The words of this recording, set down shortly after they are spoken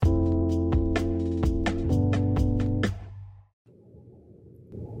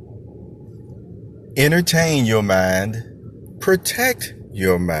Entertain your mind, protect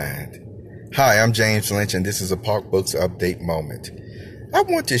your mind. Hi, I'm James Lynch, and this is a pocbooks update moment. I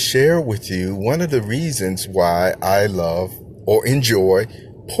want to share with you one of the reasons why I love or enjoy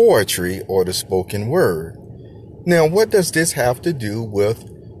poetry or the spoken word. Now, what does this have to do with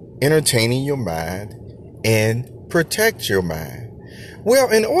entertaining your mind and protect your mind?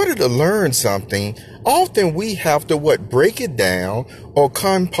 Well, in order to learn something, often we have to break it down or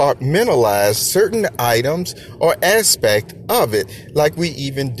compartmentalize certain items or aspect of it, like we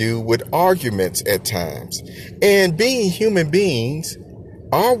even do with arguments at times. And being human beings,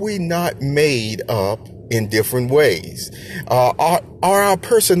 are we not made up in different ways? Are our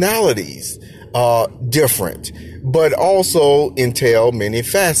personalities different, but also entail many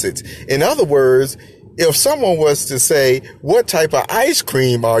facets? In other words, if someone was to say, what type of ice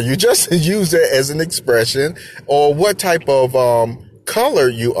cream are you, just to use it as an expression, or what type of color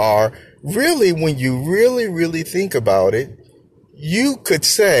you are, really, when you really think about it, you could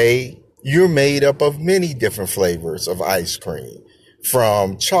say you're made up of many different flavors of ice cream,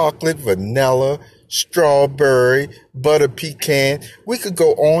 from chocolate, vanilla, strawberry, butter pecan. We could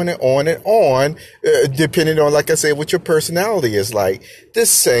go on and on and on, depending on, like I said, what your personality is like. The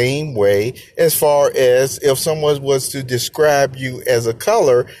same way as far as if someone was to describe you as a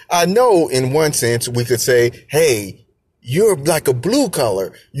color, I know in one sense we could say, hey, you're like a blue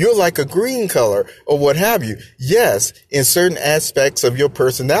color, you're like a green color, or what have you. Yes, in certain aspects of your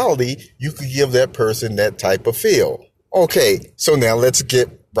personality, you could give that person that type of feel. Okay, so now let's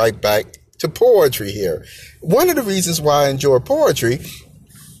get right back to poetry here. One of the reasons why I enjoy poetry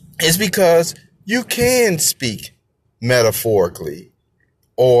is because you can speak metaphorically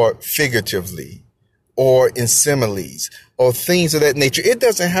or figuratively or in similes or things of that nature. It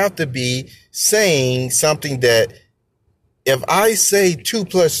doesn't have to be saying something that, if I say 2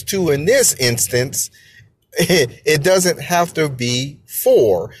 plus 2 in this instance, it doesn't have to be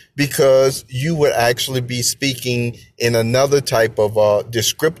 4, because you would actually be speaking in another type of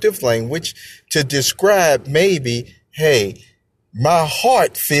descriptive language to describe maybe, hey, my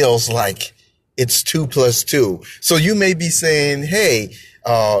heart feels like it's 2 plus 2. So you may be saying, hey,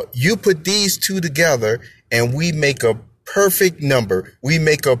 you put these two together and we make a perfect number. We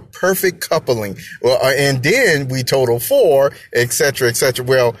make a perfect coupling. And then we total 4, etc., etc.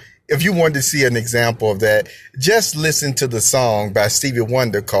 Well, if you wanted to see an example of that, just listen to the song by Stevie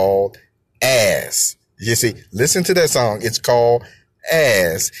Wonder called As. You see, listen to that song. It's called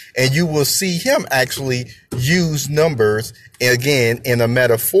As. And you will see him actually use numbers, again, in a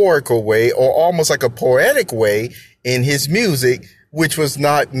metaphorical way or almost like a poetic way in his music, which was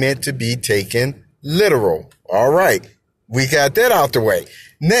not meant to be taken literal. All right. We got that out the way.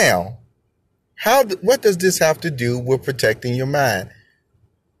 Now, what does this have to do with protecting your mind?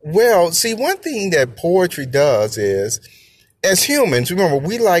 Well, see, one thing that poetry does is, as humans, remember,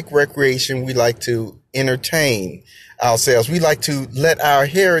 we like recreation. We like to entertain ourselves. We like to let our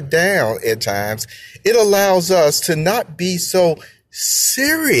hair down at times. It allows us to not be so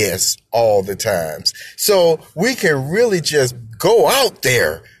serious all the times. So we can really just go out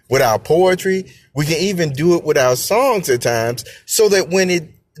there with our poetry. We can even do it with our songs at times, so that when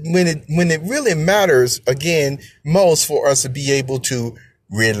it really matters, again, most for us to be able to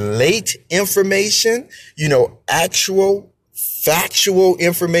relate information, actual factual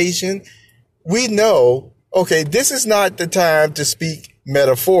information, we know, okay, this is not the time to speak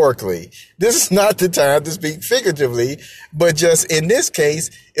metaphorically. This is not the time to speak figuratively, but just in this case,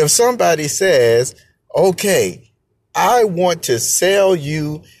 if somebody says, okay, I want to sell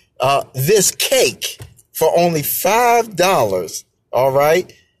you this cake for only $5, all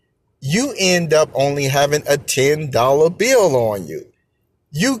right, you end up only having a $10 bill on you.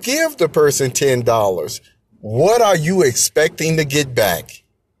 You give the person $10. What are you expecting to get back?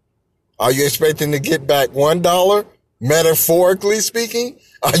 Are you expecting to get back $1, metaphorically speaking?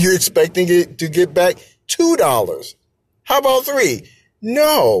 Are you expecting it to get back $2? How about 3?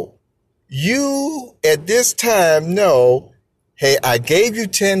 No. You, at this time, know, hey, I gave you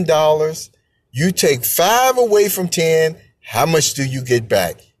 $10. You take 5 away from 10. How much do you get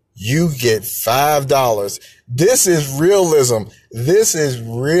back? You get $5. This is realism. This is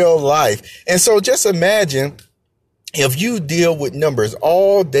real life. And so just imagine if you deal with numbers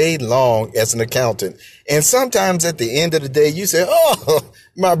all day long as an accountant, and sometimes at the end of the day, you say, oh,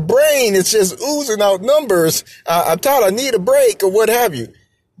 my brain is just oozing out numbers. I'm tired. I need a break or what have you.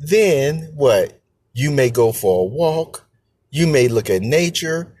 Then what? You may go for a walk. You may look at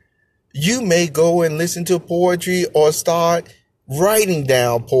nature. You may go and listen to poetry or start writing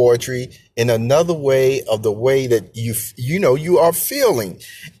down poetry in another way of the way that you are feeling.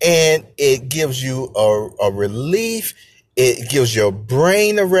 And it gives you a relief. It gives your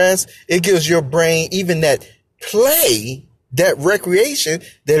brain a rest. It gives your brain even that play, that recreation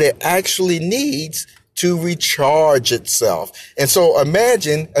that it actually needs to recharge itself. And so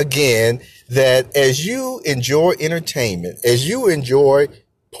imagine again that as you enjoy entertainment, as you enjoy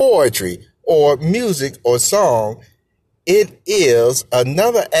poetry or music or song, it is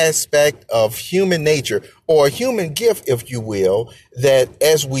another aspect of human nature, or a human gift, if you will, that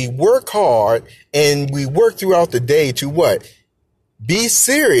as we work hard and we work throughout the day to what? Be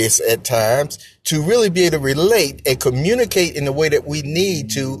serious at times, to really be able to relate and communicate in the way that we need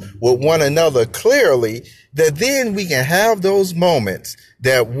to with one another clearly, that then we can have those moments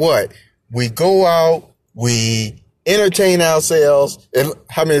that what? We go out, we entertain ourselves. And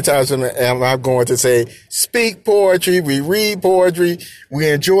how many times am I going to say, speak poetry, we read poetry, we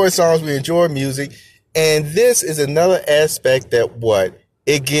enjoy songs, we enjoy music. And this is another aspect that what?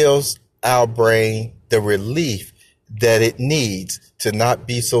 It gives our brain the relief that it needs to not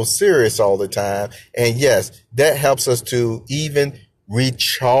be so serious all the time. And yes, that helps us to even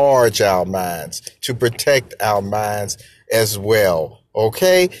recharge our minds, to protect our minds as well.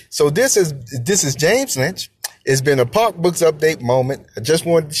 Okay, so this is James Lynch. It's been a pocbooks update moment. I just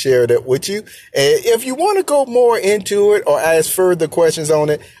wanted to share that with you. And if you want to go more into it or ask further questions on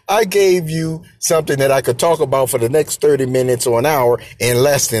it, I gave you something that I could talk about for the next 30 minutes or an hour in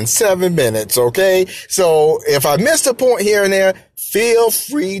less than 7 minutes. Okay. So if I missed a point here and there, feel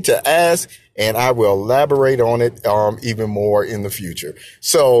free to ask and I will elaborate on it even more in the future.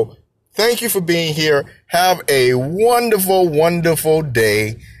 So thank you for being here. Have a wonderful, wonderful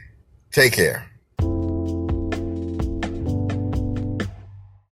day. Take care.